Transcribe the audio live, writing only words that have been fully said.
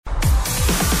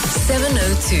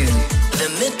7:02. The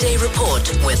Midday Report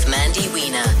with Mandy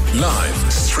Wiener.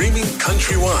 Live, streaming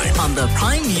countrywide On the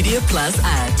Prime Media Plus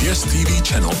app. DSTV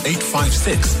channel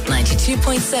 856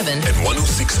 92.7 and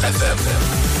 106 FM.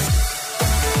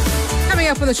 Coming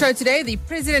up on the show today, the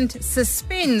President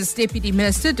suspends Deputy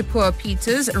Minister Dipuo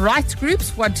Peters. Rights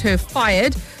groups want her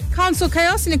fired. Council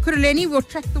chaos in Ekurhuleni will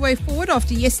track the way forward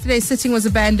after yesterday's sitting was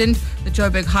abandoned. The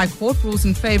Joburg High Court rules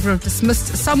in favour of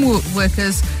dismissed SAMWU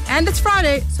workers. And it's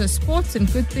Friday, so sports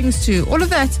and good things too. All of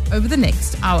that over the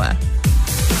next hour.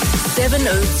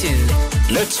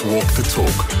 7:02. Let's walk the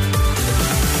talk.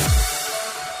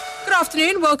 Good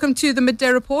afternoon. Welcome to the Midday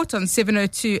Report on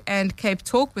 7:02 and Cape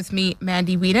Talk with me,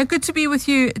 Mandy Wiener. Good to be with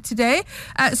you today.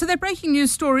 So the breaking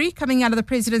news story coming out of the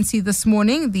presidency this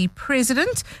morning. The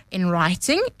president, in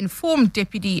writing, informed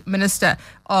Deputy Minister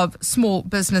of Small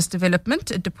Business Development,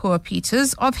 Dipuo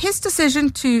Peters, of his decision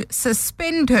to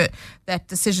suspend her. That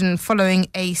decision following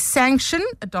a sanction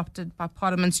adopted by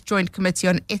Parliament's Joint Committee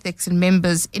on Ethics and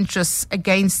Members' Interests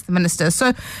against the minister.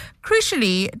 So,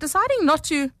 crucially, deciding not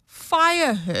to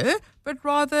fire her, but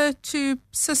rather to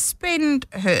suspend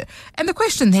her. And the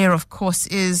question there, of course,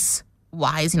 is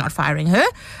why is he not firing her?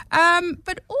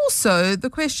 But also the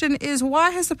question is, why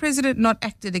has the president not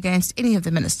acted against any of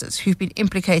the ministers who've been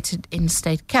implicated in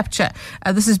state capture?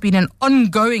 This has been an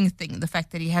ongoing thing, the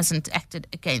fact that he hasn't acted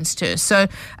against her. So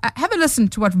have a listen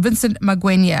to what Vincent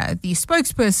Magwenya, the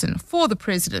spokesperson for the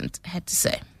president, had to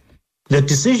say. The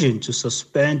decision to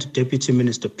suspend Deputy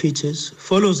Minister Peters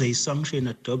follows a sanction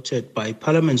adopted by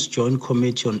Parliament's Joint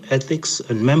Committee on Ethics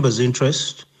and Members'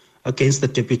 Interests against the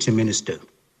Deputy Minister.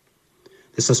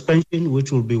 The suspension, which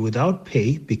will be without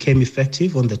pay, became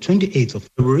effective on the 28th of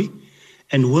February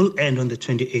and will end on the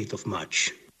 28th of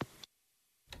March.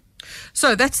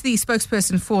 So that's the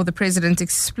spokesperson for the president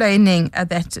explaining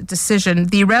that decision.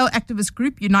 The rail activist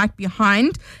group Unite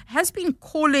Behind has been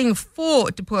calling for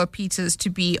Dipuo Peters to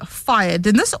be fired.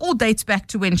 And this all dates back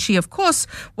to when she, of course,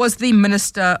 was the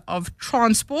Minister of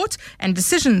Transport, and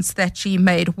decisions that she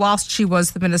made whilst she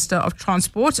was the Minister of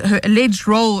Transport. Her alleged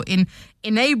role in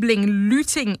enabling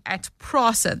looting at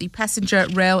PRASA, the Passenger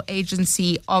Rail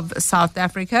Agency of South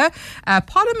Africa.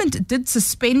 Parliament did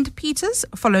suspend Peters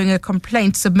following a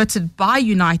complaint submitted by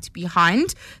Unite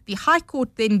Behind. The High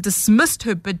Court then dismissed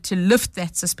her bid to lift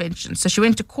that suspension. So she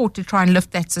went to court to try and lift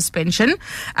that suspension.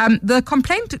 The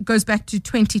complaint goes back to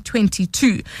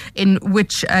 2022, in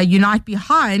which Unite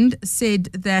Behind said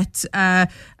that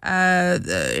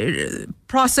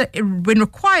PRASA, when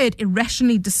required,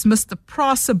 irrationally dismissed the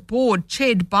PRASA board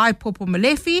chaired by Popo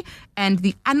Molefe and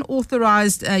the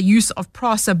unauthorized use of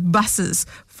PRASA buses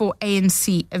for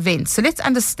ANC events. So let's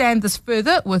understand this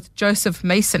further with Joseph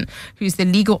Mason, who's the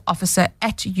legal officer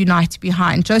at Unite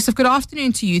Behind. Joseph, good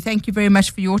afternoon to you. Thank you very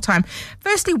much for your time.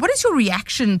 Firstly, what is your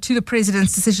reaction to the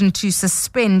president's decision to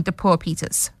suspend Dipuo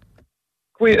Peters?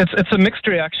 It's a mixed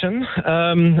reaction.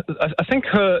 I think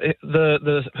her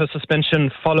suspension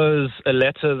follows a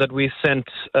letter that we sent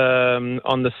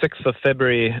on the 6th of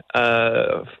February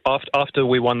after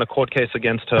we won the court case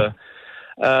against her,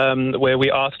 where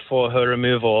we asked for her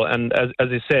removal. And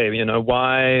as you say,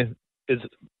 why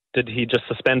did he just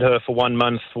suspend her for 1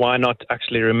 month? Why not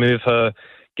actually remove her,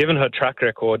 given her track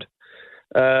record?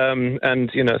 So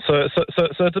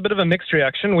it's a bit of a mixed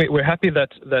reaction. We're happy that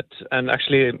and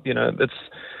actually,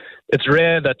 it's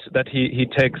rare that he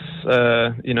takes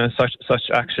such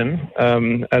action,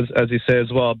 as you say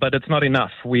as well. But it's not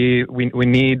enough. We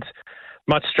need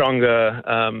much stronger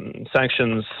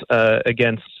sanctions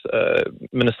against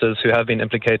ministers who have been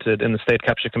implicated in the State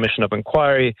Capture Commission of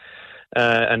Inquiry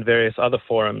and various other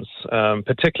forums,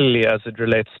 particularly as it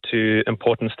relates to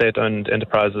important state-owned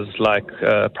enterprises like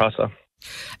PRASA.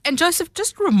 And Joseph,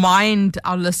 just remind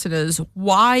our listeners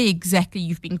why exactly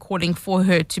you've been calling for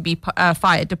her to be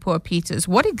fired, Dipuo Peters.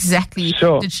 What exactly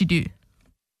did she do?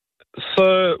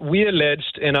 So we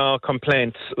alleged in our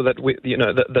complaint that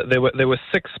that there were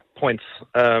 6 points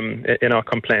in our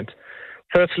complaint.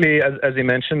 Firstly, as you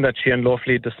mentioned, that she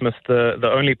unlawfully dismissed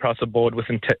the only PRASA board with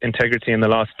integrity in the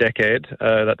last decade,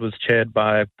 that was chaired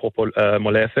by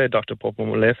Molefe, Dr. Popo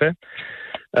Molefe.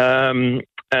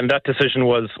 And that decision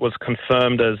was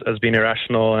confirmed as being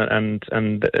irrational, and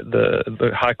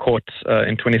the High Court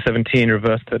in 2017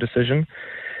 reversed her decision.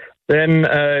 Then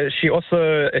she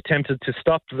also attempted to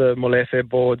stop the Molefe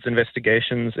board's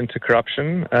investigations into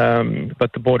corruption,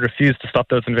 but the board refused to stop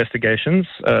those investigations,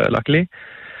 luckily.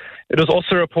 It was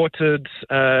also reported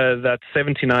that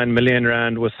 79 million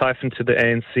rand was siphoned to the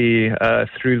ANC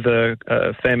through the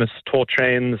famous toll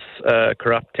trains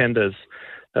corrupt tenders,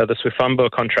 the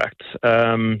Swifambo contract.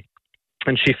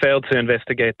 she failed to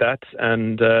investigate that,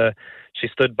 and she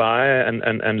stood by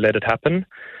and let it happen.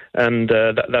 And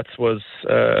that was,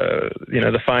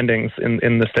 the findings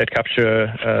in the State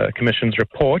Capture Commission's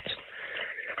report.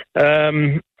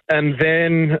 And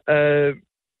then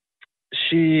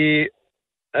she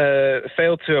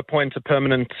failed to appoint a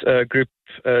permanent group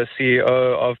CEO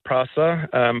of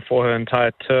PRASA for her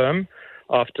entire term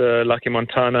after Lucky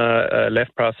Montana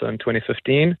left PRASA in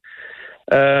 2015.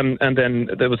 And then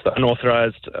there was the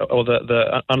unauthorized or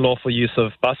the unlawful use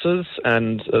of buses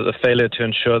and the failure to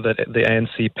ensure that the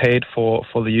ANC paid for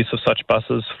the use of such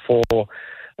buses for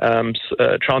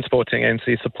transporting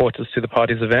ANC supporters to the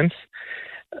party's events.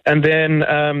 And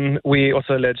then we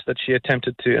also alleged that she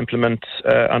attempted to implement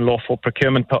unlawful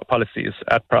procurement policies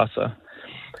at PRASA.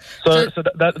 So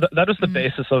that was the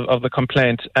basis of the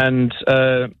complaint. And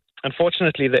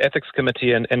unfortunately, the Ethics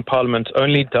Committee in Parliament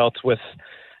only dealt with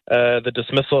the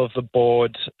dismissal of the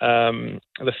board,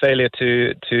 the failure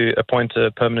to appoint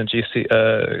a permanent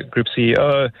group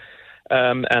CEO,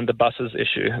 and the buses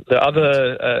issue. The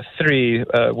other three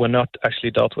were not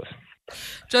actually dealt with.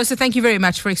 Joseph, thank you very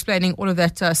much for explaining all of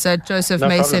that. Sir Joseph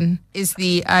Mason is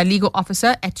the legal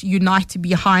officer at Unite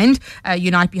Behind.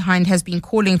 Unite Behind has been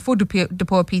calling for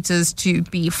Dipuo Peters to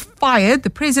be fired. The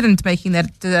president making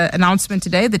that announcement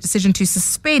today, the decision to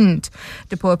suspend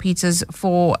Dipuo Peters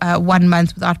for 1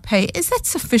 month without pay. Is that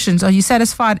sufficient? Are you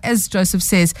satisfied? As Joseph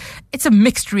says, it's a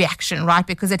mixed reaction, right?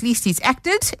 Because at least he's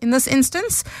acted in this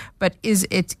instance, but is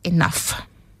it enough?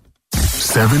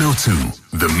 7:02,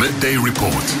 the Midday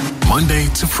Report, Monday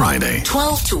to Friday.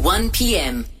 12 to 1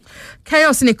 p.m.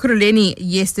 Chaos in Ekurhuleni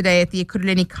yesterday at the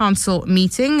Ekurhuleni Council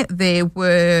meeting. There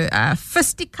were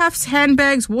fisticuffs,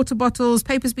 handbags, water bottles,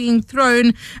 papers being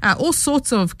thrown, all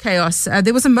sorts of chaos.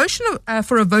 There was a motion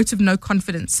for a vote of no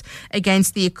confidence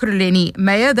against the Ekurhuleni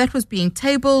mayor. That was being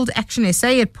tabled. Action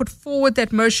SA had put forward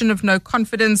that motion of no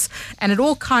confidence, and it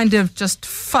all kind of just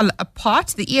fell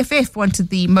apart. The EFF wanted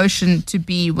the motion to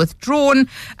be withdrawn,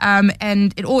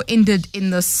 and it all ended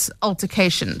in this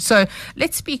altercation. So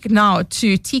let's speak now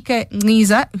to Tika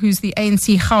Ngiza, who's the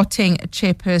ANC Gauteng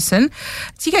chairperson.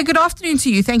 Tika, good afternoon to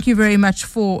you. Thank you very much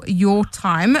for your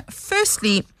time.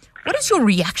 Firstly, what is your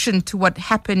reaction to what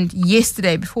happened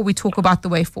yesterday before we talk about the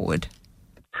way forward?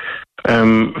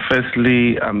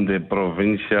 Firstly, I'm the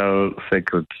provincial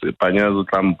secretary. Panyazo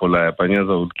Trampola,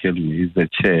 Panyazo would kill me. He's the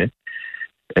chair.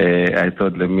 I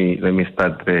thought let me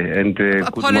start there. And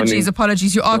apologies.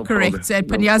 You are No correct. problem.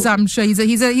 Panyaza, I'm sure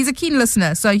he's a keen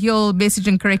listener, so he'll message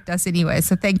and correct us anyway.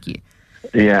 So thank you.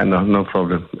 Yeah, no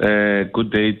problem.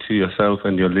 Good day to yourself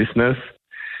and your listeners.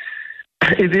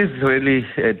 It is really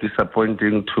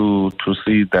disappointing to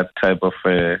see that type of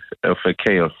a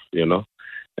chaos,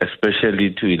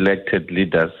 especially to elected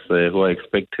leaders who are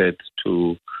expected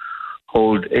to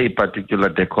hold a particular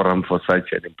decorum for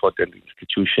such an important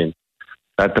institution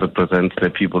that represents the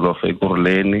people of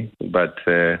Ekurhuleni. But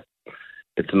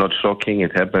it's not shocking.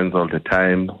 It happens all the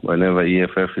time. Whenever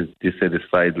EFF is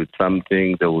dissatisfied with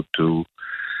something, they would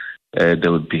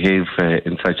behave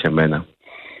in such a manner.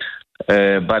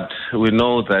 But we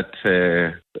know that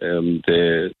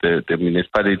the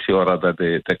municipality, or rather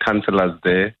the councillors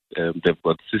there, they've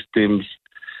got systems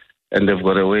and they've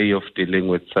got a way of dealing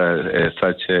with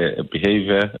such a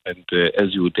behavior. And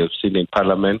as you would have seen in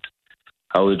Parliament,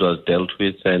 how it was dealt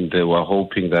with, and we're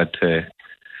hoping that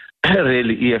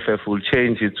really EFF will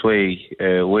change its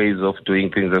ways of doing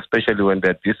things, especially when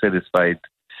they're dissatisfied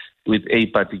with a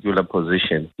particular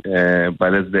position.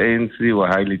 But as the ANC, we're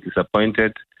highly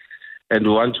disappointed, and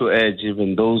we want to urge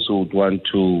even those who would want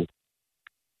to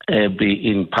be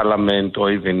in Parliament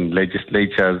or even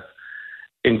legislatures,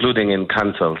 including in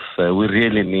councils, we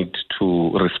really need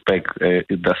to respect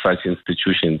such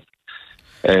institutions.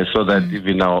 So that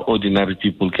even our ordinary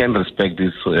people can respect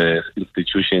these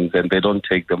institutions and they don't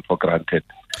take them for granted.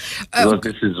 Because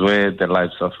this is where the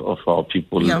lives of our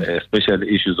people,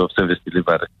 especially issues of service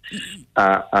delivery,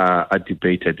 are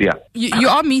debated. Yeah. You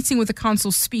are meeting with the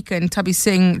council speaker,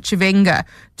 Thabiseng Chivenga,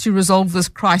 to resolve this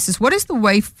crisis. What is the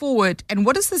way forward, and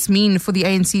what does this mean for the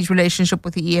ANC's relationship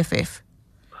with the EFF?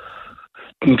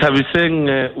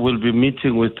 Thabiseng will be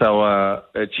meeting with our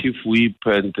chief whip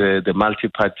and the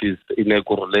multi-parties in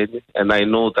Ekurhuleni, and I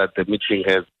know that the meeting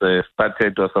has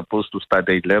started or supposed to start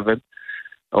at 11.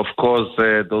 Of course,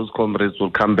 those comrades will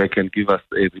come back and give us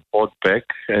a report back,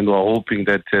 and we're hoping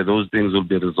that those things will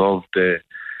be resolved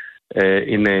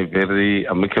in a very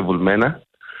amicable manner.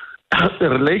 The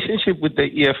relationship with the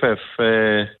EFF,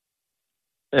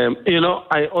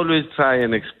 I always try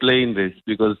and explain this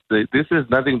because this has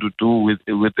nothing to do with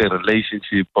the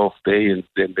relationship of the ANC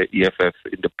and the EFF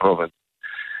in the province.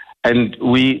 And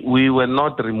we were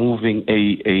not removing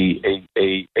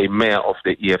a mayor of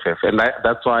the EFF, and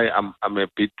that's why I'm a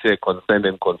bit concerned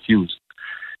and confused.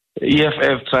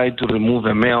 EFF tried to remove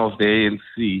a mayor of the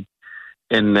ANC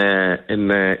in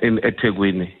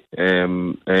eThekwini,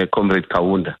 Comrade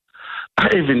Kaunda.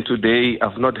 Even today,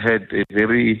 I've not heard a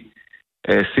very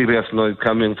serious noise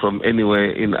coming from anywhere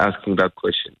in asking that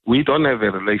question. We don't have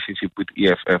a relationship with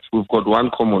EFF. We've got one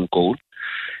common goal,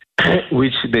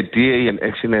 which the DA and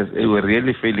Action were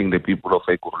really failing the people of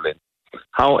Ekurhuleni.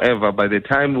 However, by the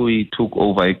time we took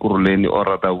over Ekurhuleni, or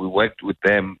rather we worked with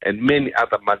them and many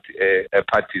other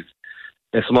parties,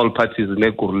 small parties in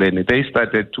Ekurhuleni, they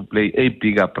started to play a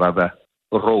bigger brother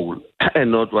role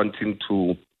and not wanting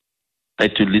to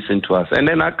listen to us. And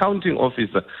an accounting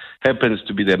officer happens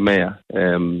to be the mayor.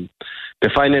 The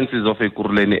finances of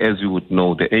Ekurhuleni, as you would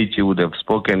know, the AG would have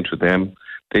spoken to them.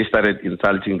 They started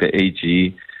insulting the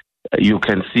AG. You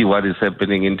can see what is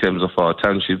happening in terms of our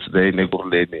townships there in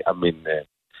Ekurhuleni. I mean,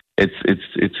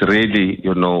 it's really,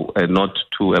 not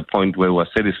to a point where we're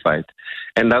satisfied.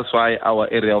 And that's why our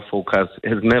area of focus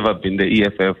has never been the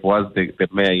EFF, was the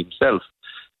mayor himself.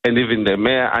 And even the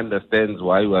mayor understands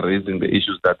why we're raising the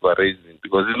issues that we're raising,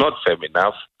 because it's not firm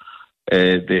enough.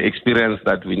 The experience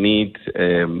that we need,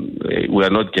 we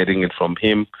are not getting it from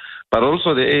him. But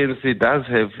also the ANC does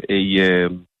have a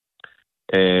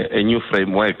new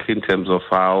framework in terms of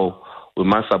how we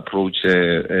must approach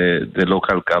the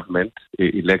local government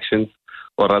elections,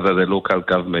 or rather the local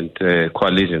government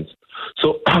coalitions.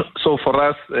 So for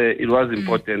us, it was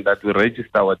important that we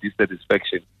register our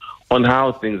dissatisfaction on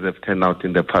how things have turned out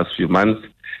in the past few months,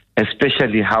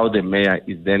 especially how the mayor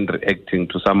is then reacting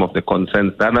to some of the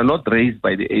concerns that are not raised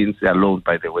by the ANC alone,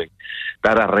 by the way,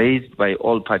 that are raised by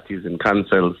all parties and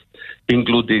councils,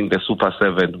 including the Super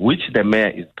 7, which the mayor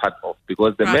is part of,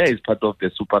 because the mayor is part of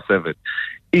the Super 7.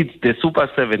 It's the Super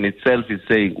 7 itself is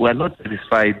saying, we're not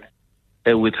satisfied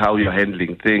with how you're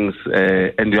handling things,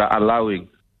 and you're allowing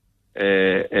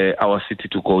our city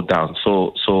to go down.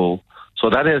 So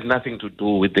that has nothing to do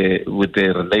with the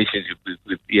relationship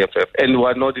with EFF, and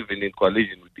we're not even in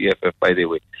coalition with EFF, by the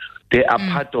way. They are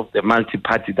part of the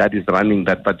multi-party that is running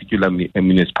that particular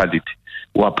municipality.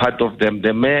 We are part of them.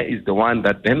 The mayor is the one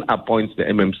that then appoints the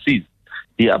MMCs.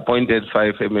 He appointed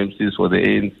 5 MMCs for the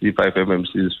ANC, 5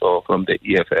 MMCs from the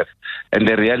EFF. And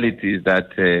the reality is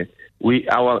that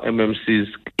our MMCs,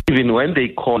 even when they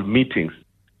call meetings,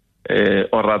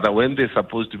 or rather when they're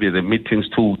supposed to be at the meetings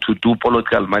to do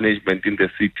political management in the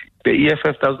city, the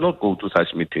EFF does not go to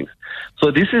such meetings.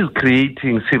 So this is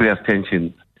creating serious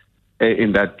tensions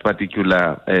in that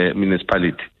particular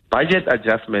municipality. Budget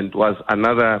adjustment was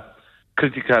another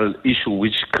critical issue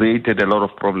which created a lot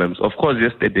of problems. Of course,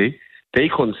 yesterday, they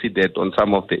conceded on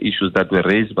some of the issues that were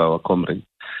raised by our comrades.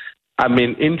 I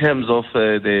mean, in terms of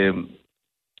the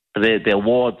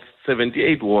wards,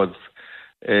 78 wards,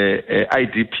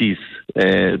 IDPs,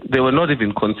 they were not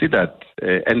even considered.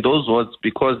 And those wards,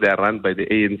 because they are run by the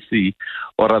ANC,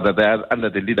 or rather they are under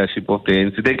the leadership of the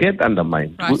ANC, they get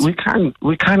undermined. Right.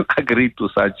 We can't agree to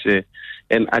such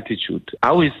an attitude.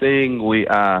 Are we saying we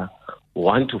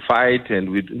want to fight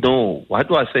and no? What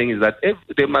we are saying is that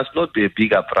there must not be a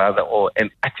bigger brother or an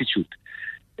attitude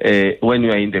when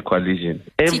you are in the coalition.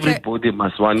 Everybody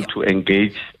must want to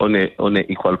engage on an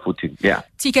equal footing. Yeah.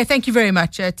 TK, thank you very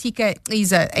much. TK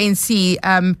is ANC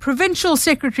Provincial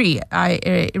Secretary.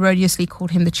 I erroneously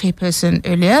called him the chairperson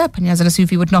earlier. Panyaza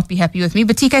Nasufi would not be happy with me.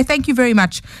 But TK, thank you very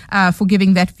much for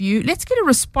giving that view. Let's get a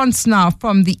response now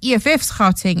from the EFF's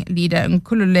Gauteng leader,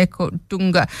 Nkululeko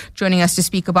Dunga, joining us to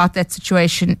speak about that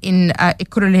situation in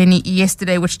Ekurhuleni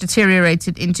yesterday, which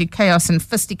deteriorated into chaos and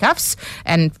fisticuffs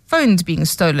and phones being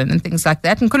stolen and things like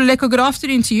that. And Nkululeko, good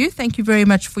afternoon to you. Thank you very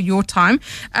much for your time.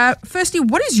 Firstly,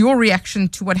 what is your reaction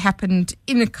to what happened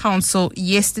in the council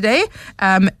yesterday?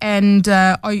 And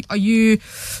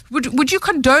would you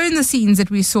condone the scenes that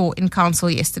we saw in council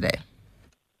yesterday?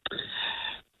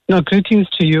 No, greetings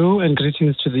to you and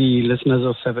greetings to the listeners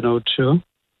of 702.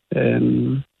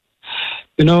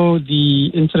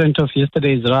 The incident of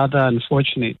yesterday is rather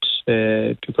unfortunate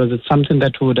because it's something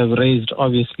that we would have raised,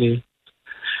 obviously,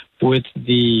 with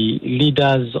the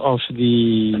leaders of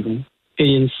the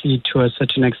ANC to a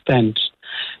certain extent.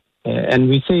 And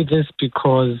we say this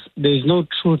because there is no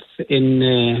truth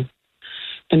in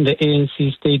the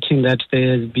ANC stating that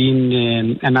there has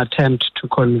been an attempt to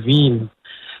convene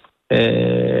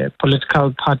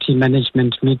political party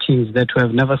management meetings that we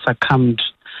have never succumbed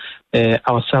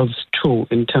ourselves to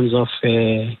in terms of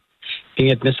being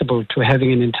admissible to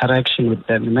having an interaction with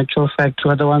them. In actual fact,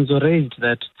 we are the ones who raised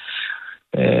that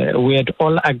we had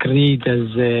all agreed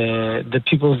as the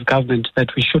people's government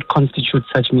that we should constitute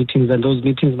such meetings, and those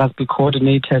meetings must be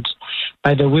coordinated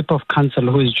by the whip of council,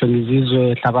 who is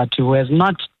Jonizizwe Hlabati, who has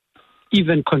not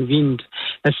even convened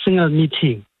a single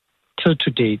meeting till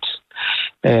to date,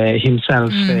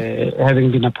 himself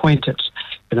having been appointed.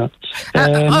 On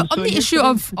the issue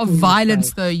of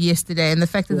violence, though, yesterday, and the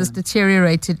fact that this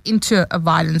deteriorated into a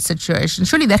violent situation,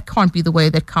 surely that can't be the way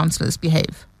that councillors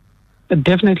behave.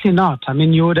 Definitely not. I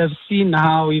mean, you would have seen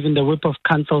how even the whip of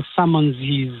council summons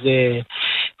his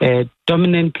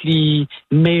dominantly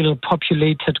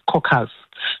male-populated caucus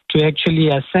to actually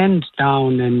ascend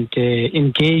down and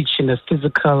engage in a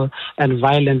physical and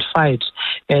violent fight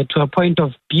to a point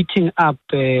of beating up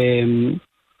women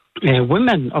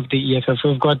of the EFF.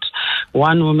 We've got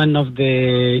one woman of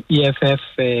the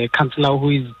EFF councillor who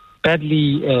is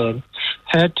badly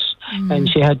hurt, and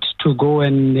she had to go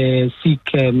and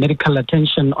seek medical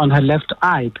attention on her left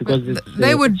eye because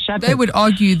they would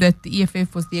argue that the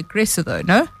EFF was the aggressor, though,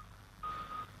 no?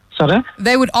 Sorry?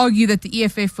 They would argue that the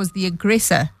EFF was the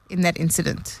aggressor in that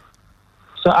incident.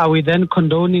 So are we then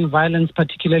condoning violence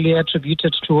particularly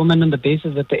attributed to women on the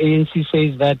basis that the ANC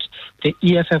says that the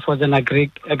EFF was an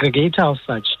aggregator of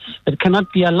such? It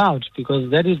cannot be allowed, because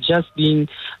that is just being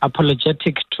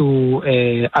apologetic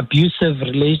to abusive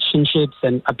relationships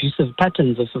and abusive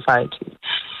patterns of society.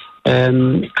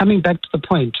 Coming back to the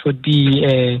point would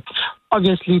be,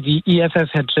 obviously the EFF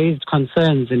had raised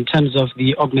concerns in terms of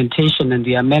the augmentation and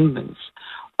the amendments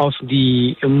of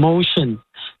the motion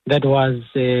that was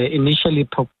initially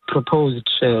proposed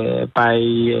by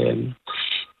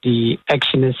the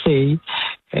Action SA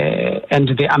and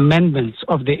the amendments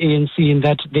of the ANC, in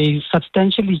that they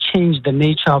substantially changed the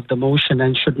nature of the motion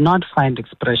and should not find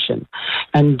expression.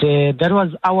 And that was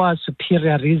our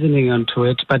superior reasoning onto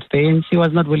it, but the ANC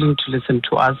was not willing to listen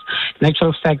to us. In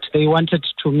actual fact, they wanted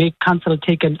to make council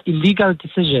take an illegal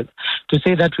decision to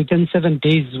say that within 7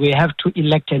 days we have to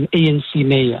elect an ANC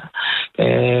mayor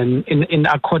in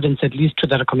accordance at least to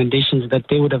the recommendations that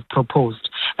they would have proposed.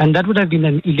 And that would have been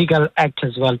an illegal act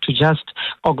as well, to just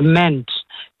augment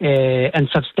and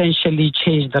substantially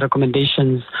change the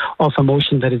recommendations of a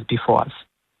motion that is before us.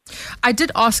 I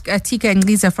did ask Tika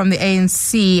Ngqiza from the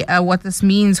ANC what this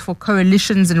means for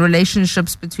coalitions and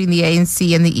relationships between the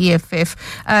ANC and the EFF.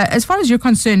 As far as you're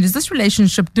concerned, is this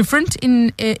relationship different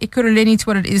in Ekurhuleni to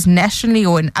what it is nationally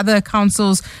or in other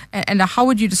councils? And how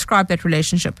would you describe that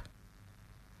relationship?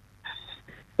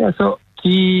 Yeah, so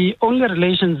the only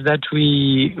relations that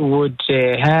we would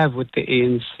have with the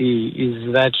ANC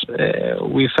is that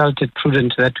we felt it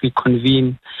prudent that we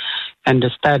convene and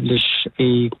establish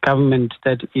a government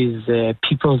that is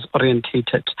people's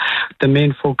orientated. The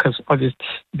main focus obviously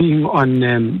being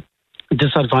on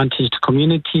disadvantaged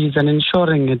communities and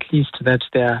ensuring at least that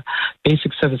there are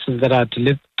basic services that are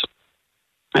delivered.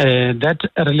 That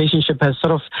relationship has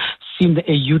sort of seen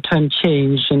a U-turn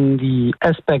change in the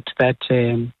aspect that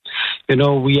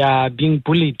we are being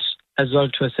bullied as well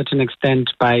to a certain extent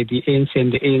by the ANC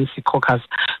and the ANC caucus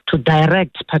to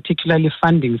direct particularly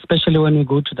funding, especially when we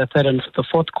go to the third and the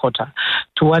fourth quarter,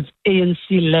 towards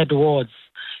ANC-led wards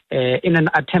in an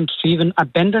attempt to even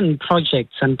abandon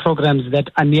projects and programs that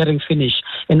are nearing finish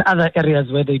in other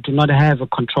areas where they do not have a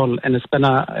control and a span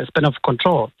of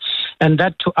control. And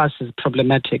that to us is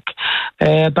problematic.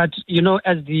 But,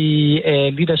 as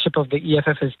the leadership of the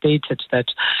EFF has stated, that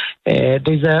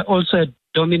there's also a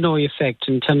domino effect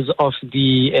in terms of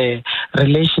the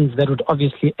relations that would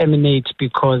obviously emanate,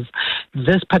 because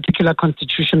this particular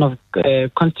constitute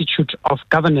of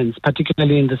governance,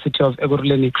 particularly in the city of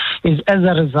Ekurhuleni, is as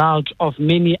a result of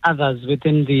many others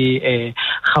within the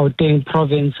Gauteng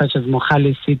province, such as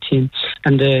Mogale City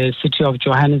and the city of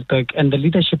Johannesburg, and the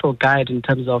leadership will guide in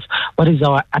terms of what is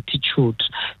our attitude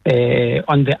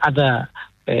on the other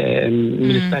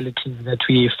municipalities that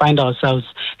we find ourselves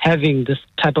having this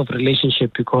type of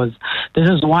relationship, because this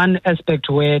is one aspect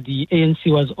where the ANC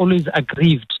was always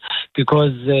aggrieved,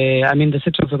 because the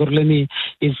city of Ekurhuleni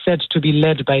is said to be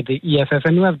led by the EFF,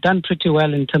 and we have done pretty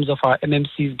well in terms of our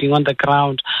MMCs being on the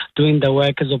ground doing the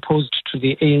work, as opposed to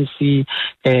the ANC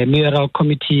mayoral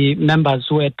committee members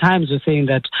who at times were saying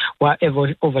that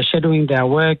we're overshadowing their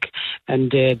work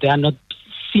and they are not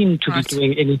seem to be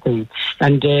doing anything.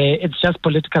 And it's just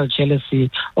political jealousy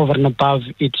over and above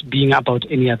it being about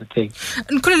any other thing.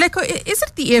 Nkululeko, is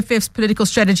it the EFF's political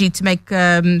strategy to make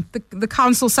the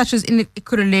council, such as in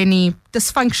Ekurhuleni,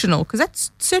 dysfunctional? Because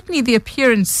that's certainly the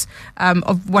appearance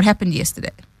of what happened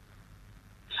yesterday.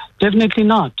 Definitely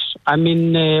not. I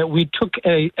mean, we took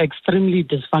an extremely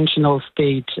dysfunctional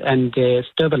state and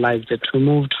stabilized it. We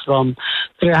moved from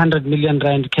 300 million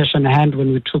rand cash on hand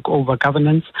when we took over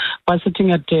governance. We're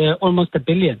sitting at almost 1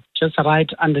 billion, just right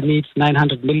underneath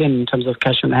 900 million in terms of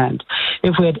cash on hand.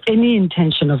 If we had any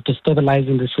intention of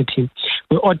destabilizing the city,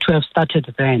 we ought to have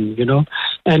started then,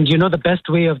 And, the best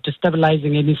way of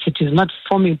destabilizing any city is not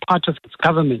forming part of its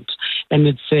government and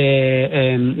its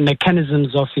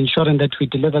mechanisms of ensuring that we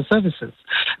deliver services.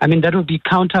 I mean, that would be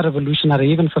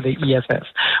counter-revolutionary even for the EFF.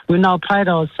 We now pride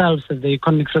ourselves as the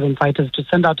economic freedom fighters to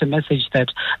send out a message that,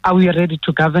 are we ready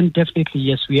to govern? Definitely,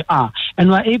 yes, we are. And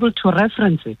we're able to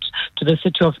reference it to the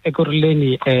city of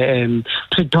Ekurhuleni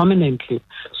predominantly.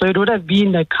 So it would have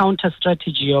been a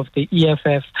counter-strategy of the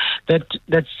EFF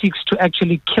that seeks to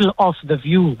actually kill off the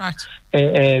view of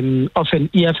an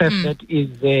EFF that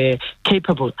is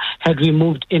capable, had we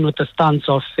moved in with the stance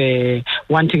of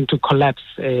wanting to collapse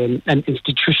an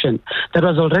institution that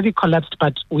was already collapsed,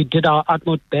 but we did our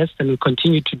utmost best and we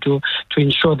continue to do to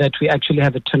ensure that we actually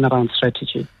have a turnaround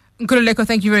strategy. Nkululeko,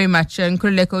 thank you very much.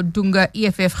 Nkululeko Dunga,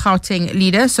 EFF Gauteng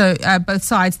leader. So both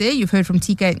sides there. You've heard from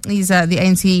TK. He's the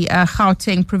ANC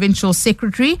Gauteng provincial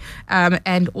secretary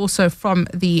and also from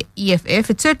the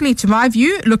EFF. It certainly, to my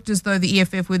view, looked as though the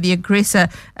EFF were the aggressor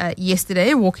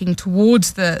yesterday, walking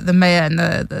towards the mayor and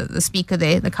the speaker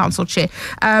there, the council chair.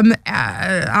 I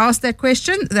asked that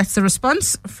question. That's the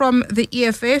response from the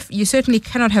EFF. You certainly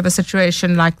cannot have a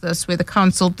situation like this where the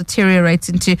council deteriorates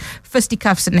into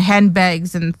fisticuffs and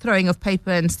handbags and throwing of paper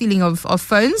and stealing of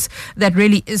phones. That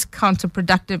really is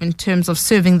counterproductive in terms of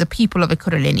serving the people of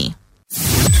Ekurhuleni.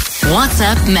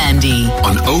 WhatsApp Mandy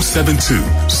on 072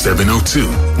 702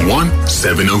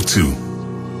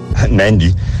 1702.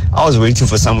 Mandy, I was waiting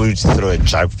for someone to throw a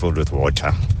jug filled with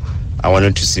water. I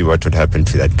wanted to see what would happen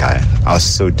to that guy. I was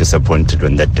so disappointed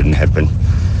when that didn't happen.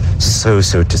 So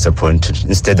disappointed.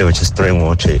 Instead, they were just throwing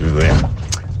water everywhere.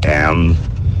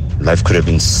 Life could have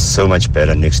been so much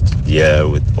better next year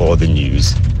with all the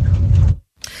news.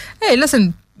 Hey,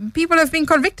 listen, people have been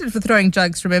convicted for throwing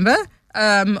jugs, remember?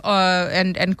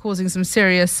 And causing some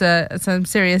serious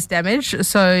damage.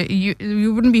 So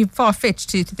you wouldn't be far-fetched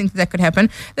to think that could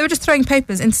happen. They were just throwing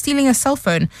papers and stealing a cell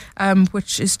phone,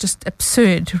 which is just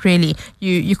absurd, really.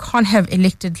 You can't have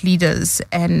elected leaders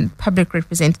and public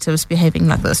representatives behaving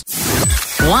like this.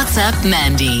 WhatsApp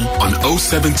Mandy on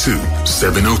 072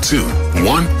 702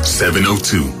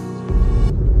 1702.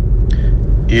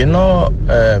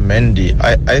 Mandy,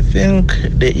 I think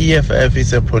the EFF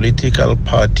is a political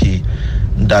party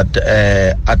that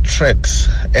attracts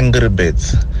angry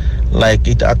birds. Like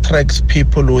it attracts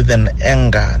people with an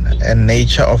anger, a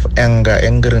nature of anger,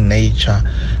 angry nature.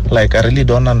 Like I really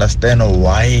don't understand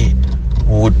why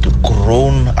would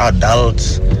grown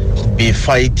adults be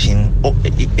fighting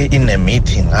in a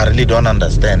meeting. I really don't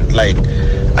understand. Like,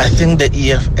 I think the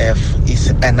EFF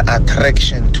is an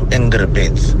attraction to angry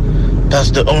birds.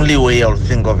 That's the only way I'll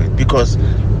think of it. Because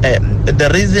the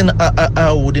reason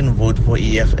I wouldn't vote for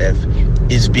EFF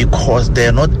is because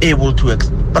they're not able to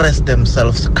express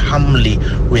themselves calmly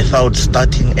without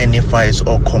starting any fights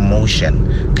or commotion.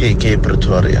 KK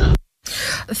Pretoria.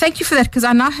 Thank you for that, because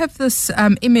I now have this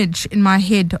image in my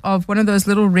head of one of those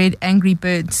little red angry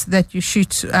birds that you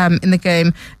shoot in the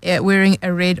game wearing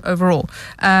a red overall.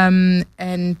 And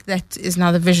that is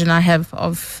now the vision I have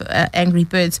of angry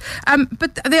birds.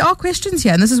 But there are questions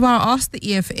here, and this is why I asked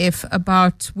the EFF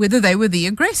about whether they were the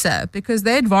aggressor, because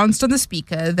they advanced on the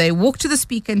speaker, they walked to the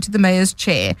speaker and to the mayor's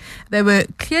chair. They were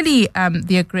clearly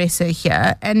the aggressor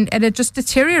here, and it just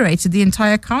deteriorated the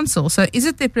entire council. So is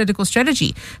it their political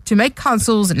strategy to make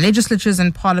councils and legislatures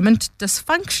and parliament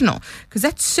dysfunctional? Because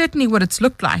that's certainly what it's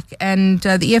looked like, and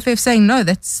the EFF saying no,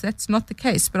 that's not the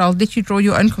case. But I'll let you draw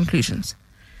your own conclusions.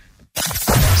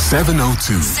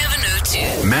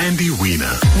 702 Mandy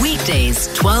Wiener.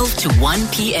 Weekdays 12 to 1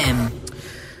 p.m.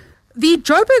 The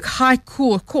Joburg High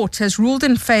Court has ruled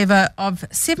in favour of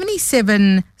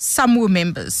 77 SAMWU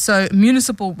members, so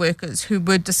municipal workers who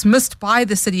were dismissed by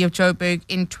the city of Joburg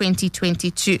in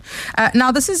 2022.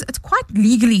 Now, it's quite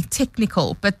legally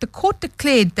technical, but the court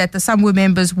declared that the SAMWU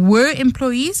members were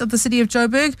employees of the city of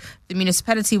Joburg. The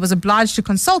municipality was obliged to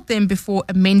consult them before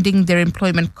amending their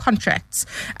employment contracts.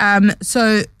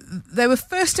 So they were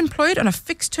first employed on a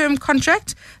fixed-term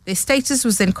contract. Their status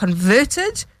was then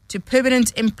converted to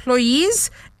permanent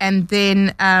employees. And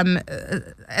then,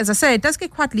 as I say, it does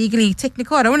get quite legally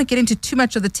technical. I don't want to get into too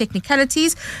much of the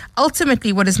technicalities.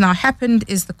 Ultimately, what has now happened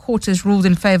is the court has ruled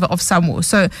in favor of Samu.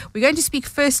 So we're going to speak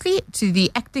firstly to the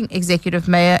acting executive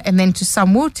mayor and then to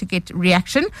Samu to get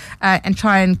reaction and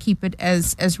try and keep it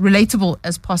as relatable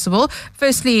as possible.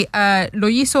 Firstly,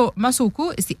 Loyiso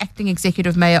Masuku is the acting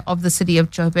executive mayor of the city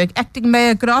of Joburg. Acting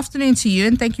mayor, good afternoon to you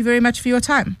and thank you very much for your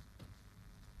time.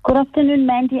 Good afternoon,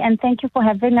 Mandy, and thank you for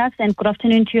having us, and good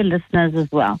afternoon to your listeners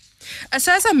as well.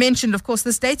 So as I mentioned, of course,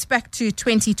 this dates back to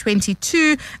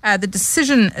 2022, the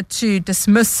decision to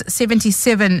dismiss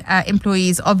 77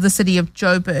 employees of the city of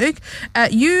Joburg.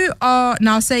 You are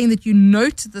now saying that you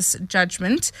note this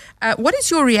judgment. What is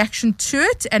your reaction to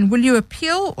it, and will you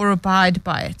appeal or abide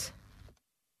by it?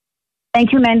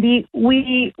 Thank you, Mandy.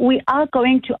 We are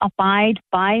going to abide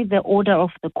by the order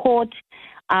of the court.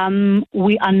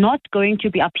 We are not going to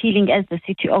be appealing as the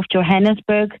city of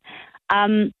Johannesburg,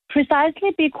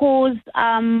 precisely because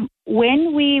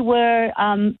when we were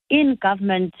in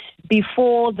government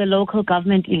before the local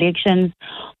government elections,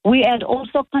 we had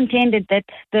also contended that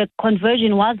the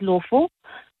conversion was lawful.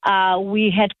 We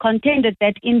had contended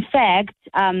that, in fact,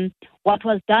 what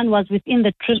was done was within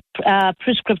the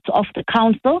prescripts of the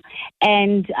council,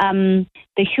 and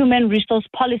the human resource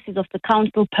policies of the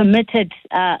council permitted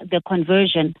the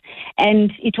conversion.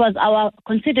 And it was our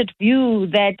considered view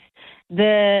that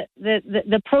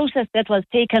the process that was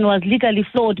taken was legally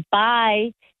flawed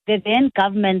by the then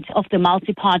government of the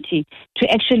multi-party to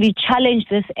actually challenge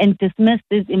this and dismiss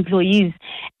these employees,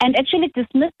 and actually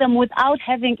dismiss them without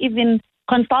having even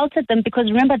consulted them, because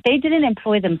remember, they didn't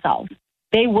employ themselves.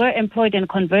 They were employed and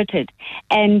converted,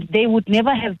 and they would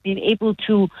never have been able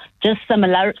to just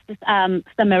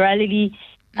summarily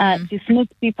dismiss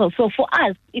people. So for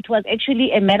us, it was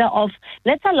actually a matter of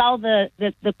let's allow the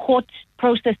court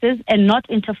processes and not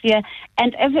interfere.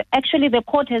 And actually, the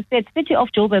court has said, City of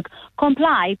Joburg,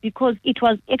 comply, because it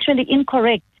was actually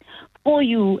incorrect for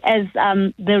you as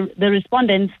the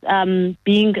respondents,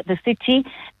 being the city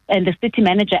and the city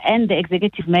manager and the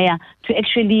executive mayor, to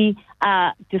actually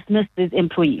dismiss these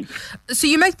employees. So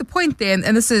you make the point there,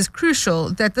 and this is crucial,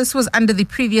 that this was under the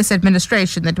previous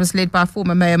administration that was led by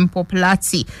former Mayor Mpho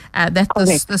that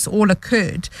this all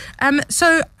occurred.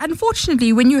 So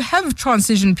unfortunately, when you have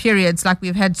transition periods like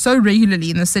we've had so regularly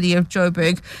in the city of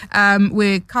Joburg,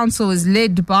 where council is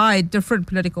led by different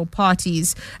political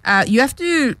parties, you have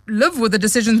to live with the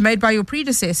decisions made by your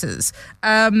predecessors.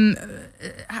 How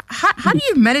do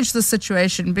you manage the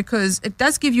situation? Because it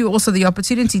does give you also the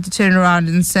opportunity to turn around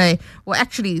and say, well,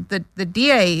 actually, the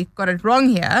DA got it wrong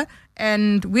here,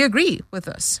 and we agree with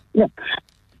this. Yeah.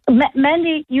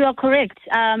 Mandy, you are correct.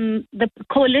 The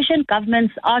coalition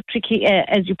governments are tricky,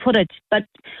 as you put it. But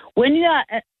when you are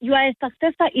a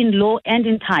successor in law and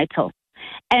in title,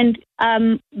 and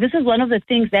this is one of the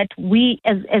things that we,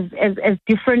 as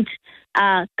different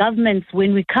governments,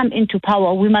 when we come into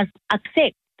power, we must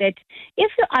accept that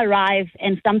if you arrive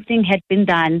and something had been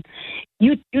done,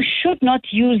 you should not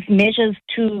use measures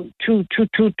to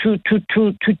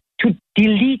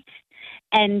delete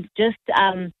and just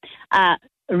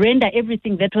render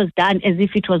everything that was done as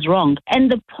if it was wrong.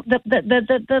 And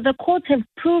the courts have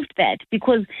proved that,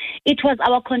 because it was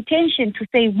our contention to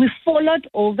say we followed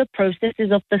all the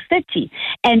processes of the city,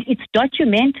 and it's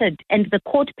documented, and the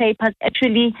court papers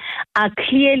actually are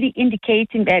clearly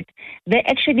indicating that there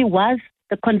actually was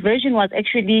the conversion was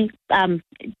actually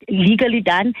legally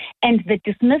done, and the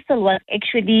dismissal was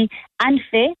actually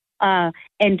unfair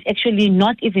and actually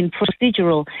not even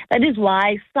procedural. That is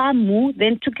why SAMU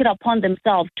then took it upon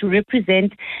themselves to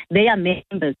represent their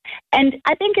members. And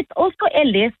I think it's also a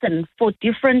lesson for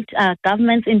different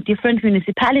governments in different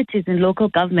municipalities and local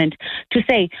government to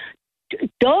say,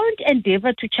 don't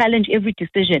endeavor to challenge every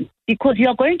decision, because you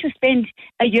are going to spend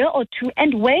a year or two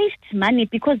and waste money,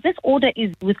 because this order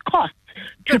is with cost.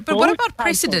 But what about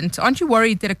precedent? Aren't you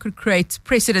worried that it could create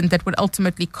precedent that would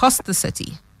ultimately cost the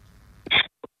city?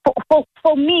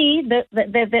 For me,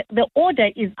 the order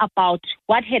is about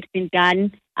what had been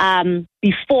done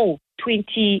before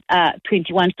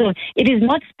 2021. So it is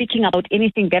not speaking about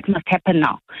anything that must happen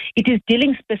now. It is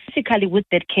dealing specifically with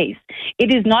that case.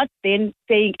 It is not then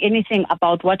saying anything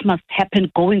about what must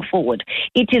happen going forward.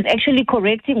 It is actually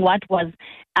correcting what was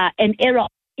an error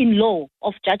in law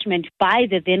of judgment by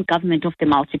the then government of the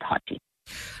multi-party.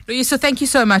 Loyiso, thank you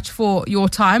so much for your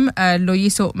time.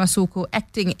 Loyiso Masuku,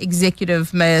 Acting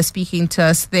Executive Mayor, speaking to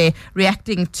us there,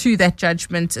 reacting to that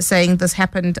judgment, saying this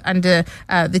happened under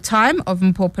the time of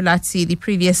Mpho Phalatse, the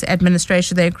previous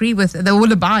administration. They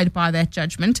will abide by that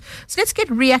judgment. So let's get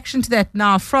reaction to that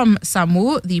now from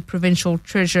SAMWU, the Provincial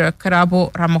Treasurer,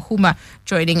 Karabo Ramohuma,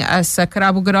 joining us.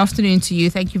 Karabo, good afternoon to you.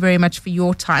 Thank you very much for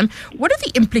your time. What are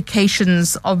the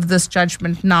implications of this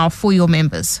judgment now for your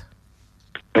members?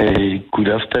 Good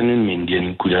afternoon, Mandy,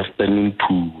 and good afternoon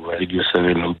to Radio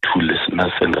 702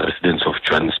 listeners and residents of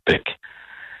Johannesburg.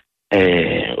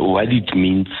 What it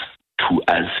means to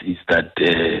us is that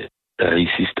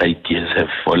racist ideas have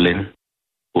fallen.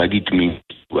 What it means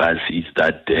to us is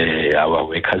that our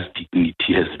workers'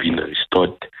 dignity has been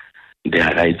restored.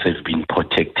 Their rights have been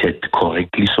protected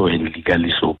correctly so and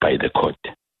legally so by the court.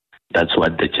 That's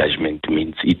what the judgment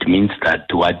means. It means that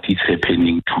what is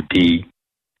happening today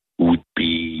would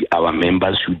be our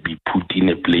members should be put in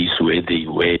a place where they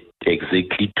were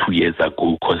exactly 2 years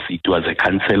ago, because it was a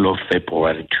council of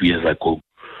February 2 years ago,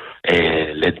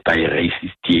 led by a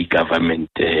racist DA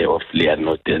government of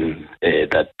Leonard and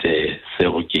that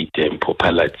surrogate Mpho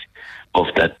Phalatse of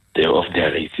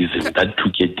their racism that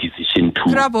took a decision to.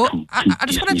 Karabo, I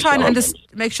just want to try and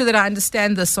make sure that I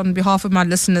understand this on behalf of my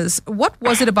listeners. What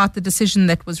was it about the decision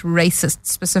that was racist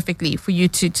specifically for you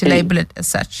to label it as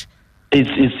such?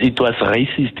 It was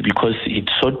racist because it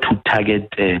sought to target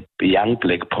young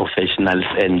black professionals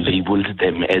and labeled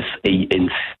them as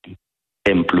ANC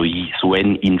employees,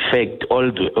 when in fact all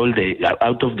the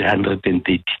out of the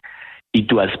 130,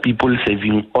 it was people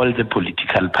serving all the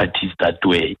political parties that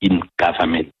were in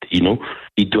government.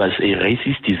 It was a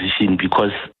racist decision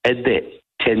because at the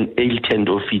tail end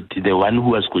of it, the one who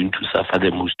was going to suffer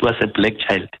the most was a black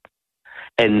child.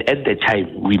 And at the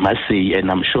time, we must say,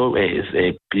 and I'm sure as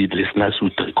listeners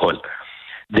would recall,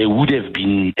 there would have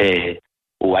been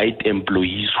white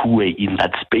employees who were in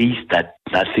that space that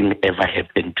nothing ever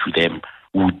happened to them.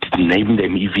 Would name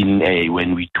them even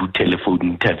when we do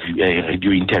telephone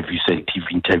radio interviews and TV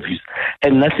interviews,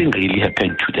 and nothing really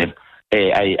happened to them.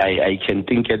 I can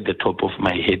think at the top of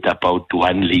my head about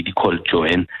one lady called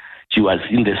Joanne. She was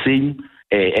in the same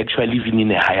actually even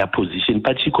in a higher position,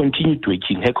 but she continued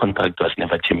working. Her contract was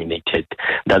never terminated.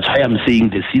 That's why I'm saying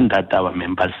the sin that our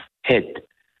members had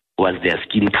was their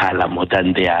skin color more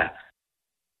than their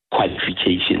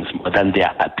qualifications, more than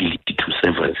their ability to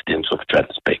serve residents of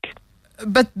Johannesburg.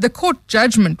 But the court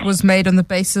judgment was made on the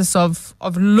basis of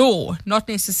law, not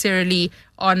necessarily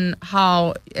on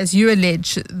how, as you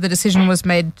allege, the decision was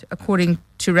made according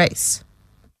to race.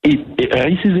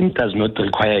 Racism does not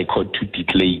require a court to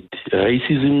declare it.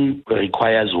 Racism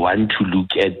requires one to look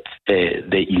at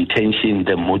the intention,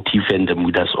 the motive, and the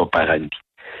modus operandi.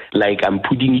 Like I'm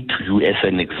putting it to you as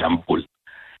an example.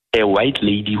 A white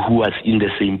lady who was in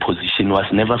the same position was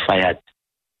never fired.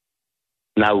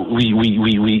 Now, we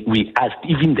asked,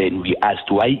 even then we asked,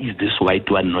 why is this white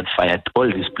one not fired? All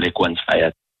these black ones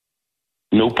fired.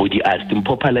 Nobody asked.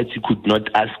 Mpho Phalatse could not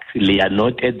ask.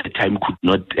 Leonard at the time could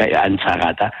not answer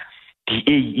rather.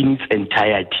 DA in its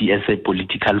entirety as a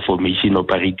political formation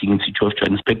operating in the city of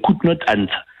Johannesburg could not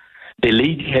answer. The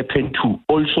lady happened to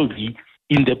also be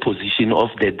in the position of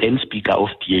the then Speaker of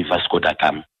DA, Vasco da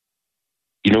Gama.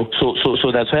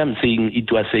 So that's why I'm saying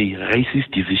it was a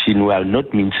racist decision. We are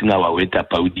not mincing our word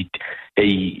about it.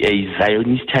 A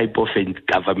Zionist type of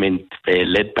government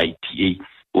led by DA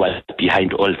was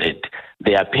behind all that.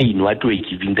 Their pain, what we're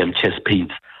giving them chest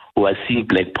pains, was seeing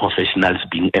black professionals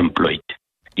being employed.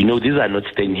 These are not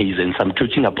Steinhazens. I'm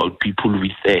talking about people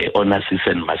with honors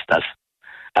and masters.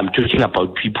 I'm talking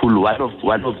about people.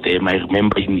 One of them, I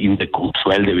remember in the groups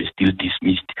while they were still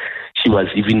dismissed, she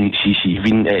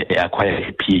even acquired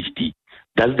a PhD.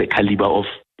 That's the caliber of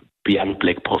young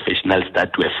black professionals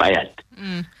that were fired.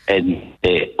 And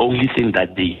the only thing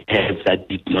that they have that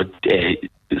did not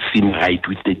seem right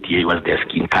with the DA was their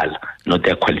skin color, not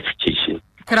their qualification.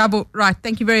 Karabo, right.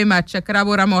 Thank you very much.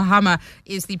 Karabo Ramohama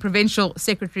is the Provincial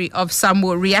Secretary of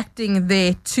SAMWU, reacting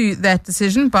there to that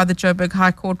decision by the Joburg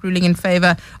High Court ruling in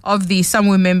favour of the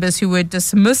SAMWU members who were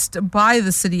dismissed by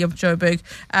the city of Joburg.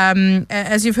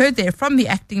 As you've heard there from the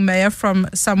acting mayor from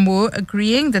SAMWU,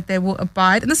 agreeing that they will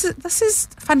abide. And this is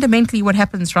fundamentally what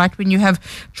happens, right, when you have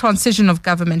transition of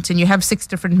government and you have 6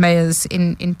 different mayors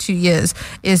in 2 years,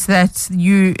 is that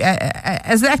you,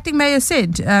 as the acting mayor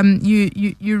said,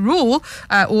 you rule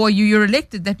or you're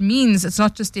elected. That means it's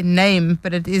not just in name,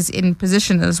 but it is in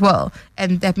position as well.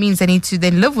 And that means they need to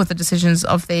then live with the decisions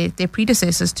of their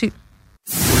predecessors too.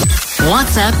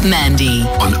 WhatsApp Mandy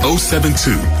on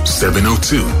 072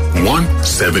 702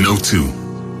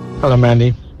 1702. Hello,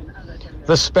 Mandy.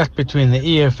 the spat between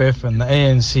the EFF and the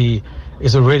ANC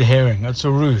is a red herring. It's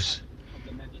a ruse.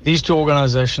 These two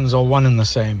organizations are one and the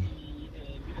same,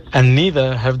 and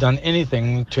neither have done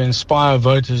anything to inspire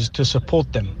voters to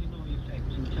support them.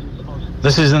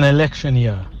 This is an election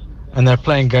year, and they're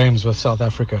playing games with South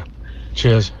Africa.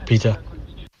 Cheers, Peter.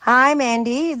 Hi,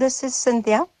 Mandy. This is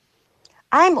Cynthia.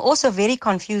 I'm also very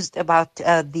confused about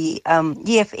the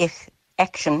EFF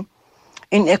action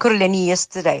in Ekurhuleni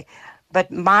yesterday. But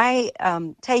my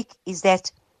take is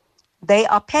that they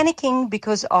are panicking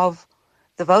because of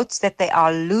the votes that they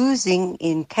are losing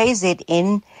in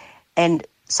KZN, and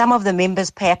some of the members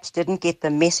perhaps didn't get the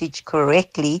message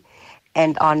correctly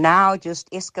and are now just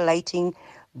escalating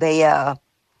their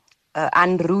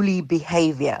unruly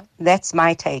behavior. That's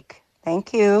my take.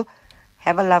 Thank you.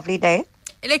 Have a lovely day.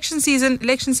 Election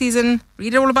season,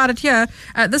 read all about it here.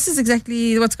 This is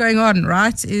exactly what's going on,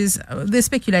 right? Is there's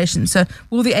speculation. So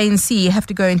will the ANC have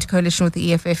to go into coalition with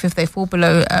the EFF if they fall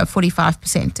below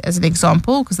 45%, as an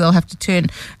example, because they'll have to turn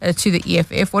to the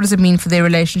EFF? What does it mean for their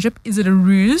relationship? Is it a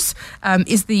ruse?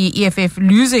 Is the EFF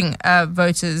losing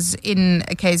voters in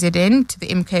KZN to the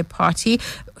MK party?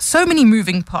 So many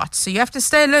moving parts. So you have to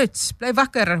stay alert. Play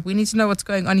wakker. We need to know what's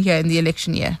going on here in the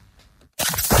election year.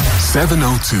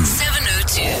 702.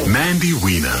 Mandy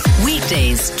Wiener.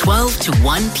 Weekdays 12 to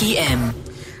 1 p.m.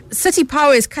 City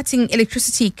Power is cutting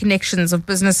electricity connections of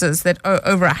businesses that owe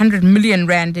over 100 million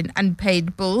rand in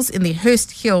unpaid bills in the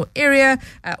Hurst Hill area,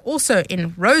 also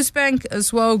in Rosebank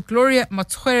as well. Gloria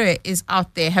Matwere is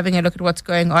out there having a look at what's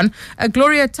going on.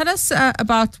 Gloria, tell us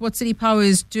about what City Power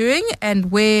is doing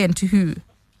and where and to who.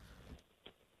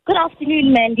 Good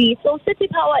afternoon, Mandy. So City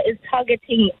Power is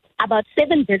targeting about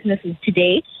 7 businesses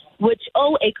today, which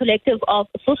owe a collective of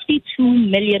 52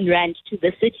 million rand to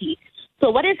the city. So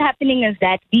what is happening is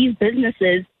that these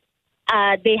businesses,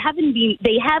 they have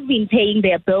been paying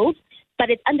their bills, but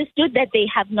it's understood that they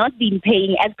have not been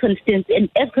paying as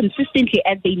consistently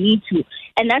as they need to,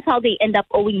 and that's how they end up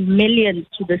owing millions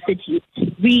to the city.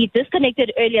 We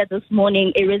disconnected earlier this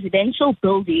morning a residential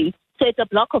building. So it's a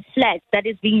block of flats that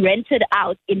is being rented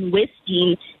out in West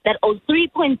Dean that owes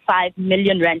 3.5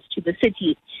 million rand to the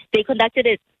city. They conducted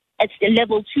it as a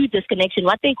level 2 disconnection,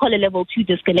 what they call a level 2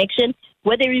 disconnection,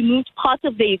 where they removed part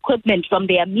of the equipment from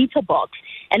their meter box.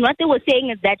 And what they were saying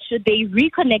is that should they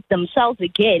reconnect themselves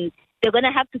again, they're going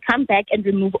to have to come back and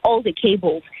remove all the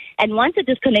cables. And once a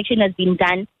disconnection has been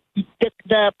done,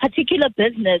 the particular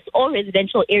business or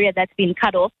residential area that's been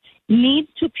cut off needs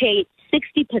to pay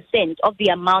 60% of the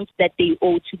amount that they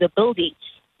owe to the building,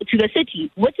 to the city,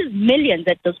 which is millions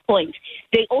at this point.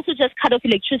 They also just cut off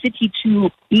electricity to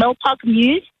Mill Park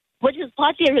News, which is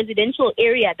partly a residential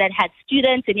area that has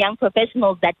students and young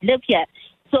professionals that live here.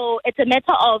 So it's a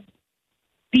matter of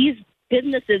these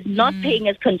businesses not paying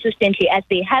as consistently as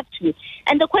they have to.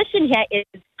 And the question here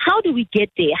is, how do we get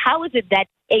there? How is it that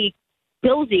a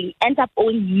building ends up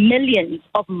owing millions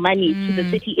of money to the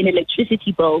city in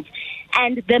electricity bills?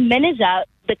 And the manager,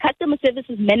 the customer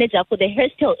services manager for the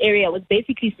Hurst Hill area, was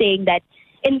basically saying that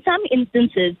in some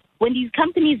instances, when these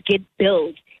companies get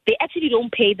billed, they actually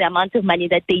don't pay the amount of money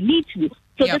that they need to.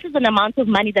 So this is an amount of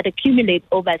money that accumulates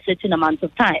over a certain amount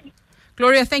of time.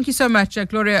 Gloria, thank you so much.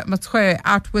 Gloria Matwere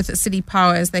out with City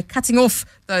Power as they're cutting off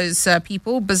those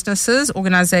people, businesses,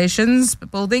 organizations,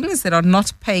 buildings that are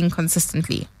not paying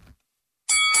consistently.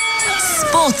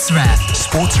 Sports Wrap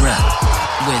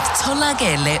with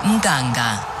Tolakele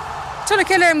Mganga.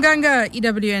 Tolakele Mganga,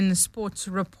 EWN sports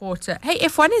reporter. Hey,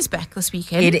 F1 is back this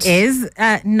weekend. It is.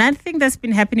 Nothing that's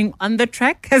been happening on the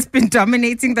track has been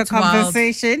dominating the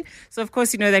conversation. Wild. So, of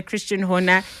course, you know that Christian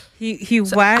Horner, he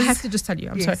was... I have to just tell you,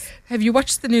 I'm sorry. Have you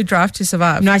watched the new Drive to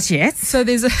Survive? Not yet. So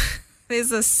there's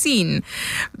a scene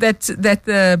that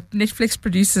the Netflix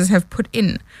producers have put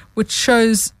in, which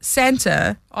shows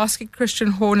Santa asking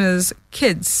Christian Horner's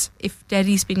kids if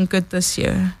Daddy's been good this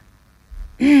year.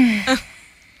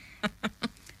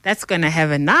 That's going to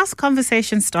have a nice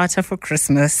conversation starter for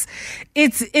Christmas.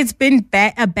 It's been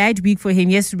a bad week for him.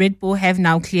 Yes, Red Bull have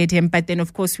now cleared him, but then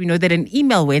of course we know that an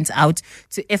email went out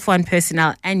to F1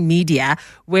 personnel and media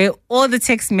where all the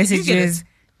text messages...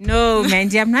 No,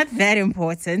 Mandy, I'm not that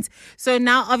important. So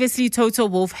now, obviously, Toto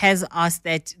Wolff has asked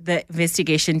that the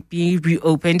investigation be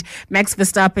reopened. Max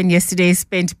Verstappen yesterday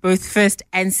spent both first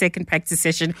and second practice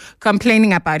session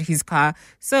complaining about his car.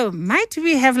 So might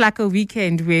we have like a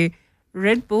weekend where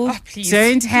Red Bull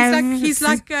don't have... He's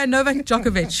like Novak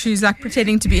Djokovic, who's like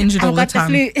pretending to be injured all the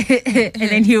time. And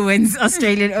then he wins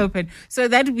Australian Open. So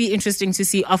that would be interesting to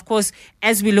see. Of course,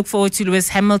 as we look forward to Lewis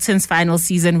Hamilton's final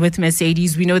season with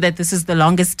Mercedes, we know that this is the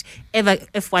longest ever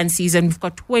F1 season. We've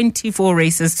got 24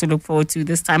 races to look forward to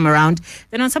this time around.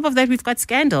 Then on top of that, we've got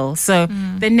Scandal. So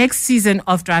the next season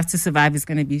of Drive to Survive is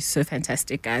going to be so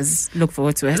fantastic, guys. Look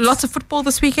forward to it. Lots of football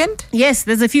this weekend? Yes,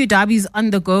 there's a few derbies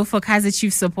on the go for Kaizer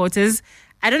Chiefs supporters.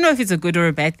 I don't know if it's a good or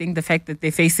a bad thing, the fact that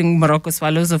they're facing Morocco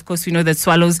Swallows. Of course, we know that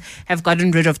Swallows have gotten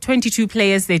rid of 22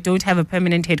 players. They don't have a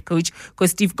permanent head coach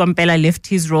because Steve Kompela left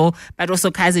his role. But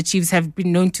also Kaizer Chiefs have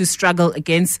been known to struggle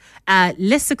against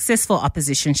less successful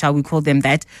opposition, shall we call them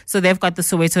that. So they've got the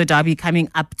Soweto derby coming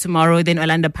up tomorrow. Then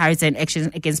Orlando Pirates are in action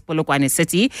against Polokwane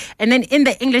City. And then in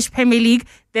the English Premier League,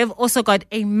 they've also got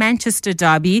a Manchester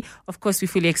derby. Of course, we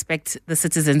fully expect the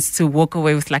Citizens to walk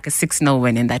away with like a 6-0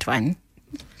 win in that one.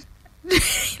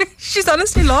 She's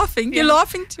honestly laughing. You're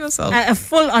laughing to yourself. A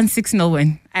full-on 6-0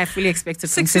 win. I fully expect it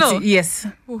from 6-0? City. Yes.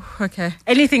 Ooh, okay.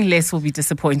 Anything less will be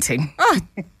disappointing. Oh,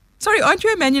 sorry, aren't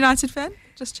you a Man United fan?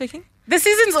 Just checking. The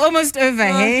season's almost over,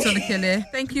 hey? Tolakele,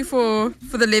 thank you for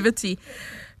the levity.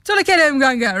 Tolakele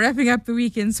Mganga, wrapping up the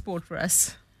weekend sport for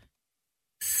us.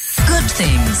 Good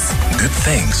things. Good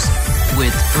things.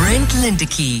 With Brent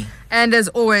Lindecky. And as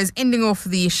always, ending off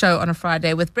the show on a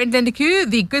Friday with Brent Lindecky,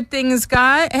 the Good Things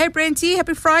guy. Hey, Brenty,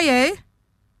 happy Friday.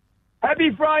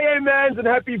 Happy Friday, mans, and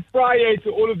happy Friday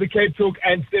to all of the Cape Talk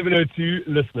and 702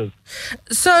 listeners.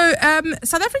 So,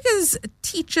 South Africa's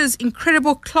teacher's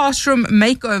incredible classroom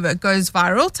makeover goes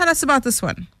viral. Tell us about this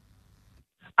one.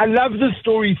 I love this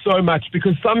story so much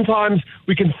because sometimes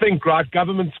we can think, right,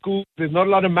 government schools, there's not a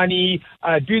lot of money.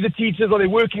 Do the teachers, are they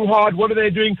working hard? What are they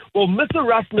doing? Well, Miss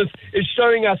Erasmus is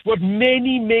showing us what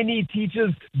many, many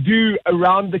teachers do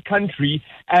around the country.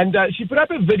 And she put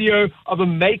up a video of a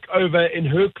makeover in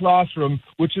her classroom,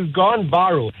 which has gone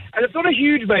viral. And it's not a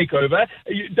huge makeover.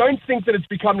 You don't think that it's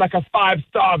become like a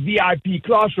 5-star VIP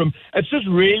classroom. It's just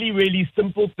really, really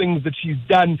simple things that she's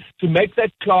done to make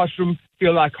that classroom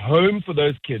feel like home for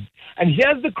those kids. And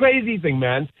here's the crazy thing,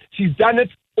 man. She's done it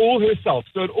all herself.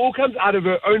 So it all comes out of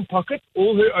her own pocket,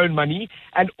 all her own money,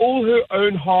 and all her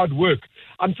own hard work.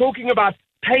 I'm talking about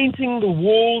painting the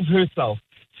walls herself,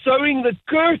 sewing the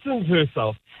curtains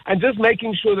herself, and just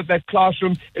making sure that that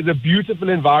classroom is a beautiful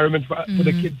environment for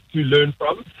the kids to learn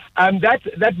from.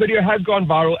 That video has gone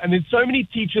viral, and there's so many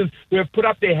teachers who have put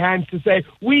up their hands to say,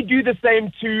 we do the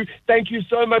same too. Thank you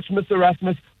so much, Mr.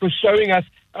 Erasmus, for showing us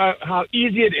how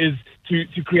easy it is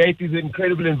to create these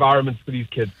incredible environments for these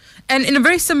kids. And in a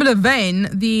very similar vein,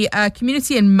 the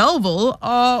community in Melville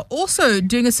are also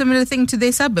doing a similar thing to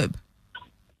their suburb.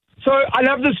 So I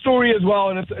love this story as well,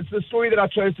 and it's the story that I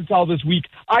chose to tell this week.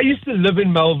 I used to live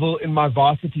in Melville in my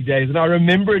varsity days, and I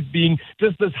remember it being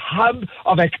just this hub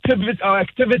of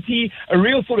activity, a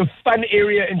real sort of fun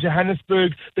area in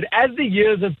Johannesburg. But as the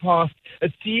years have passed,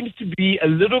 it seems to be a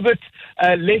little bit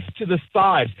left to the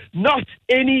side. Not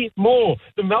anymore.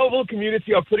 The Melville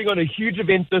community are putting on a huge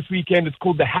event this weekend. It's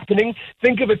called The Happening.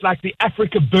 Think of it like the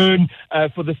Africa Burn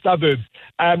for the suburbs.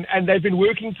 And they've been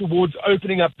working towards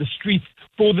opening up the streets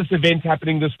for this event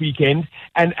happening this weekend.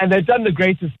 And they've done the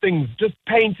greatest things, just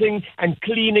painting and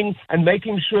cleaning and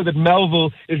making sure that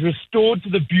Melville is restored to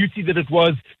the beauty that it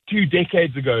was 2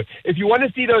 decades ago. If you want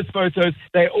to see those photos,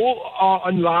 they all are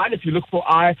online. If you look for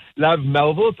I Love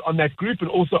Melville, it's on that group, and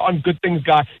also on Good Things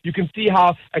Guy, you can see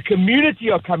how a community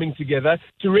are coming together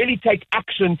to really take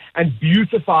action and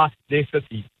beautify their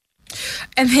city.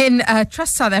 And then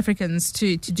trust South Africans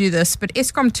to do this, but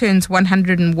Eskom turns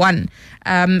 101,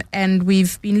 and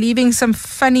we've been leaving some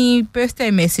funny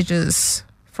birthday messages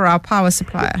for our power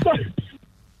supplier.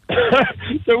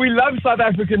 So we love South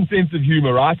African sense of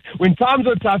humor, right? When times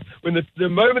are tough, when the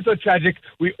moments are tragic,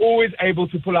 we're always able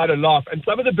to pull out a laugh. And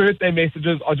some of the birthday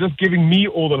messages are just giving me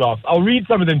all the laughs. I'll read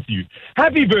some of them to you.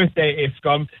 Happy birthday,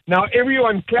 Eskom. Now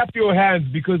everyone clap your hands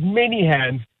because many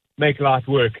hands make light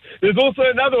work. There's also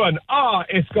another one.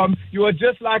 Eskom, you are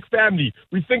just like family.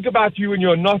 We think about you when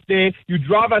you're not there. You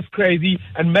drive us crazy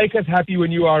and make us happy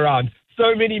when you are around.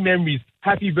 So many memories.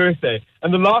 Happy birthday.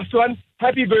 And the last one,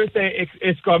 happy birthday,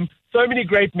 Eskom. So many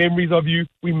great memories of you.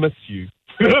 We miss you.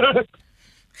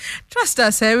 Trust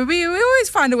us, hey? We always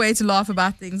find a way to laugh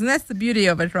about things, and that's the beauty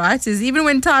of it, right? Is even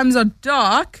when times are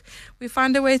dark, we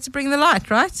find a way to bring the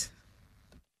light, right?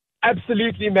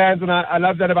 Absolutely, man, and I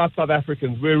love that about South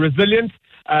Africans. We're resilient.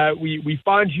 We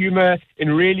find humor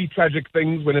in really tragic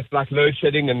things when it's like load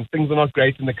shedding and things are not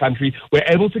great in the country. We're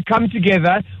able to come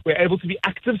together. We're able to be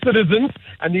active citizens,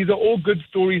 and these are all good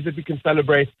stories that we can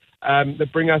celebrate that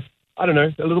bring us, I don't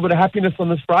know, a little bit of happiness on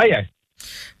this Friday.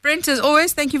 Brent, as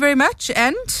always, thank you very much.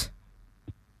 And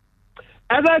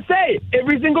as I say,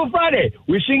 every single Friday,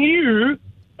 wishing you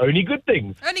only good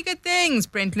things. Only good things.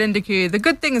 Brent Lindeque, the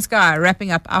good things guy,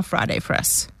 wrapping up our Friday for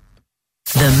us.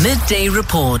 The Midday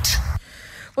Report.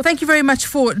 Well, thank you very much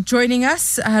for joining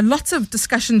us. Lots of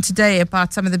discussion today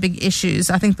about some of the big issues.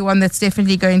 I think the one that's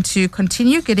definitely going to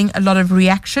continue getting a lot of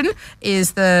reaction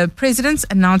is the president's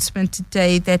announcement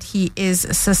today that he is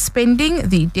suspending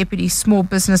the Deputy Small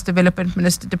Business Development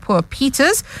Minister, Dipuo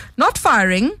Peters, not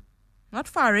firing,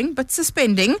 but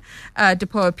suspending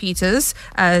Dipuo Peters.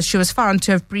 She was found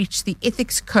to have breached the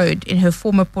ethics code in her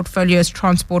former portfolio as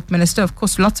transport minister. Of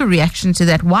course, lots of reaction to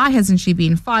that. Why hasn't she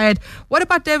been fired? What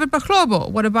about David Mahlobo?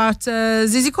 What about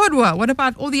Zizi Kodwa? What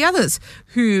about all the others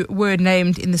who were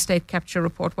named in the state capture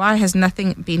report? Why has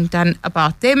nothing been done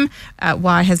about them?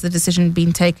 Why has the decision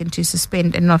been taken to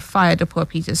suspend and not fire Dipuo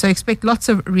Peters? So expect lots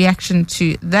of reaction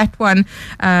to that one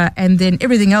and then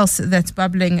everything else that's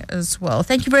bubbling as well.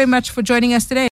 Thank you very much for joining us today.